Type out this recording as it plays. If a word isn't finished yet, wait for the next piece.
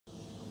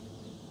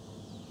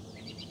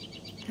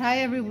Hi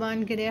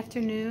everyone, good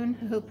afternoon.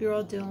 I hope you're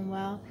all doing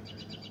well.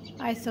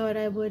 I thought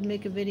I would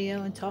make a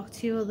video and talk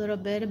to you a little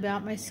bit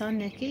about my son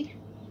Nicky.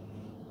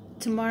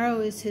 Tomorrow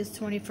is his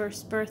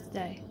 21st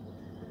birthday,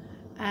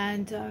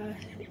 and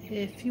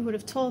if you would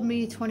have told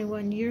me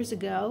 21 years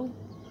ago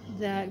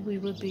that we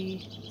would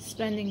be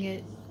spending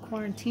it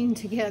quarantined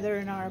together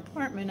in our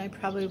apartment, I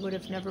probably would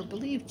have never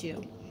believed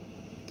you.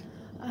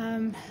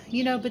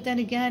 But then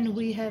again,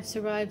 we have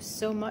survived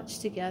so much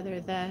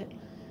together that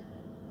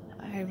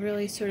I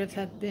really sort of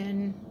have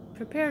been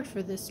prepared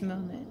for this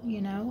moment,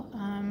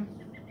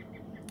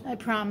 I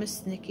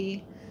promised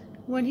Nicky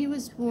when he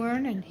was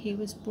born, and he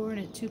was born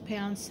at 2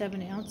 pounds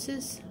 7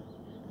 ounces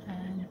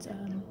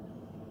and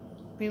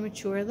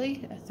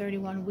prematurely at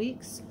 31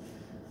 weeks.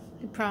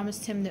 I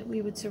promised him that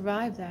we would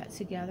survive that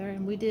together,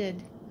 and we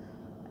did.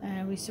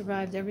 And we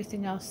survived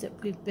everything else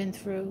that we've been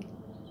through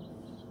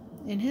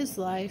in his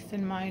life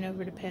and mine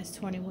over the past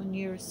 21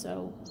 years,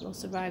 so we'll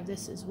survive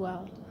this as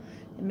well.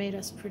 It made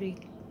us pretty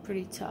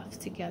tough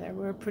together.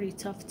 We're a pretty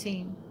tough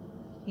team,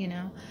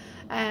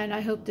 and I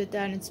hope that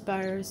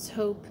inspires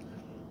hope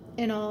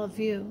in all of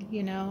you,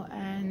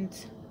 and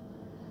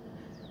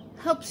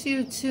helps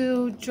you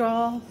to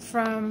draw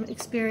from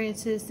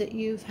experiences that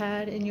you've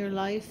had in your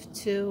life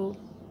to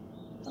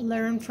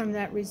learn from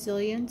that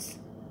resilience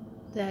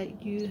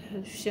that you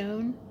have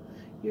shown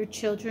your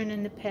children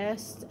in the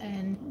past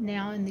and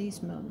now in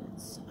these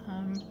moments.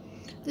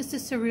 This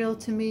is surreal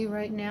to me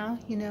right now.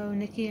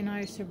 Nicky and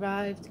I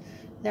survived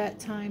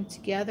that time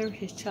together,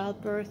 his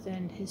childbirth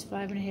and his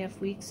 5.5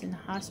 weeks in the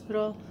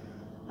hospital,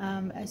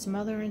 as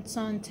mother and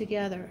son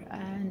together,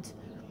 and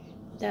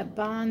that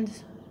bond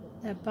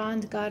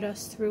got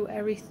us through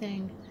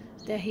everything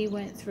that he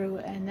went through,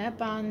 and that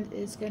bond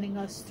is getting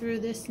us through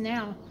this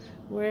now.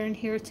 We're in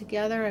here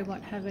together. I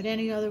wouldn't have it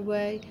any other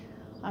way.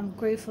 I'm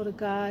grateful to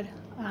God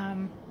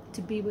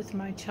to be with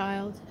my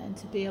child and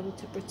to be able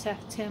to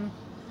protect him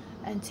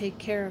and take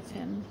care of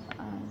him.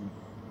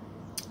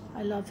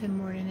 I love him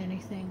more than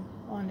anything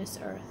on this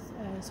earth,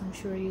 as I'm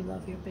sure you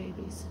love your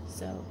babies.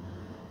 So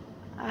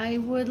I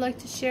would like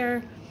to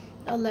share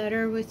a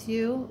letter with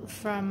you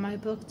from my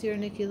book, Dear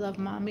Nicky, Love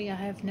Mommy. I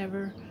have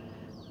never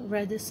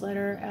read this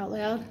letter out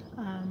loud.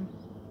 I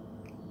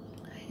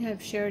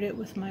have shared it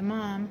with my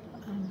mom,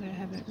 but I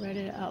haven't read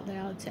it out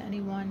loud to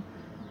anyone.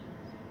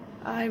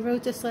 I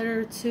wrote this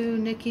letter to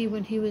Nicky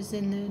when he was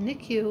in the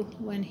NICU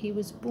when he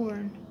was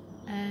born,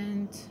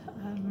 and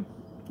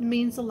it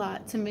means a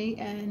lot to me,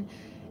 and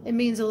it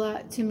means a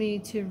lot to me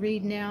to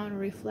read now and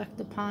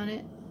reflect upon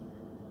it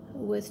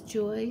with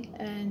joy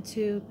and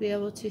to be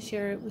able to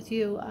share it with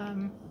you.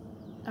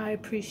 I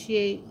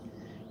appreciate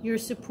your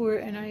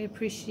support, and I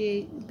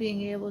appreciate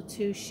being able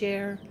to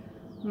share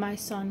my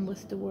son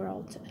with the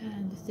world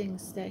and the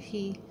things that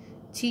he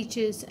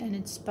teaches and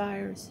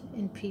inspires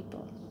in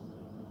people.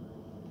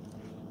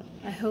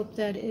 I hope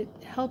that it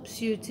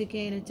helps you to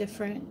gain a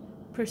different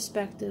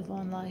perspective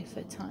on life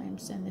at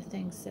times and the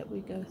things that we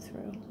go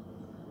through.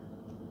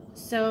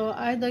 So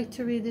I'd like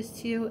to read this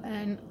to you,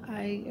 and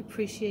I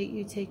appreciate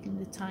you taking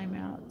the time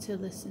out to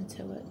listen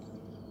to it.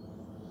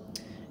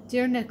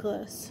 Dear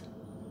Nicholas,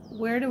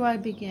 where do I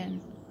begin?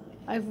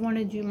 I've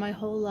wanted you my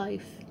whole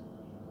life.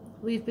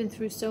 We've been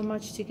through so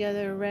much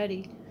together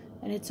already,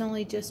 and it's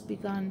only just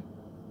begun.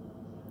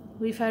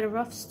 We've had a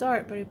rough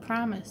start, but I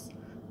promise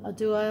I'll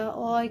do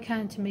all I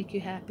can to make you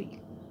happy.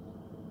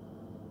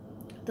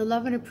 The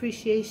love and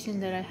appreciation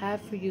that I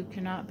have for you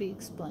cannot be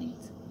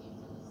explained.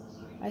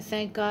 I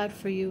thank God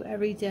for you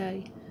every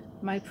day,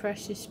 my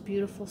precious,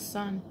 beautiful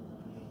son.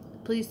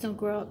 Please don't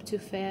grow up too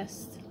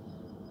fast.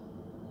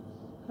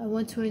 I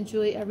want to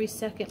enjoy every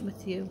second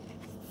with you.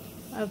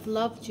 I've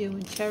loved you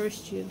and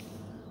cherished you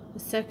the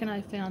second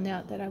I found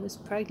out that I was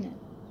pregnant.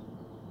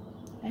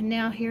 And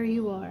now here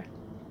you are.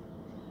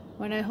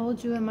 When I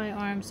hold you in my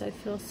arms, I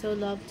feel so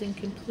loved and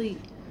complete.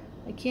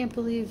 I can't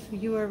believe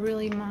you are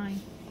really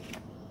mine.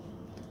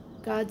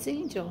 God's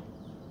angel.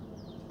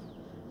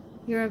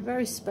 You're a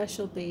very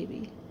special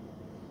baby.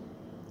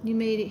 You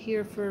made it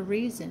here for a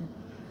reason,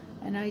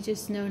 and I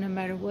just know no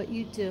matter what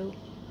you do,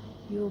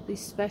 you will be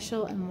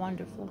special and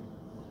wonderful.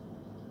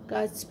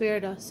 God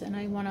spared us, and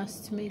I want us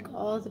to make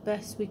all the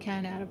best we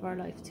can out of our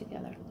life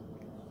together.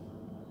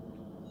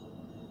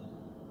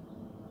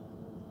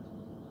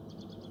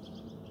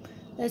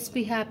 Let's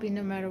be happy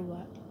no matter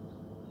what.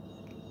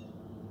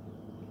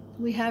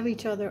 We have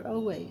each other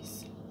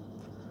always.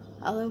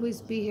 I'll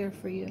always be here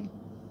for you.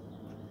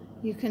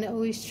 You can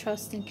always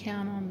trust and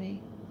count on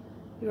me.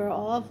 You are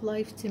all of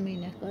life to me,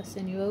 Nicholas,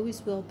 and you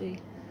always will be.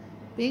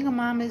 Being a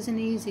mom isn't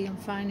easy, I'm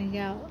finding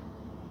out,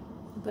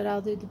 but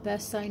I'll do the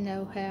best I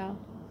know how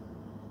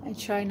and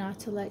try not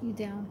to let you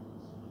down.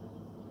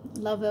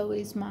 Love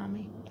always,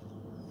 Mommy.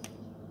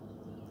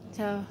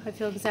 So I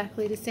feel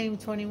exactly the same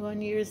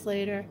 21 years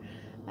later,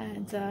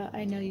 and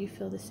I know you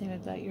feel the same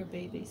about your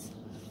babies.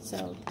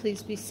 So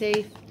please be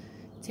safe,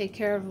 take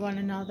care of one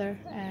another,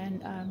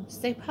 and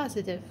stay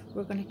positive.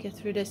 We're going to get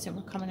through this, and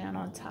we're coming out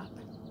on top.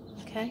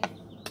 Okay?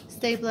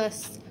 Stay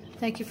blessed.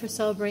 Thank you for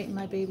celebrating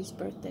my baby's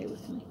birthday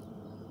with me.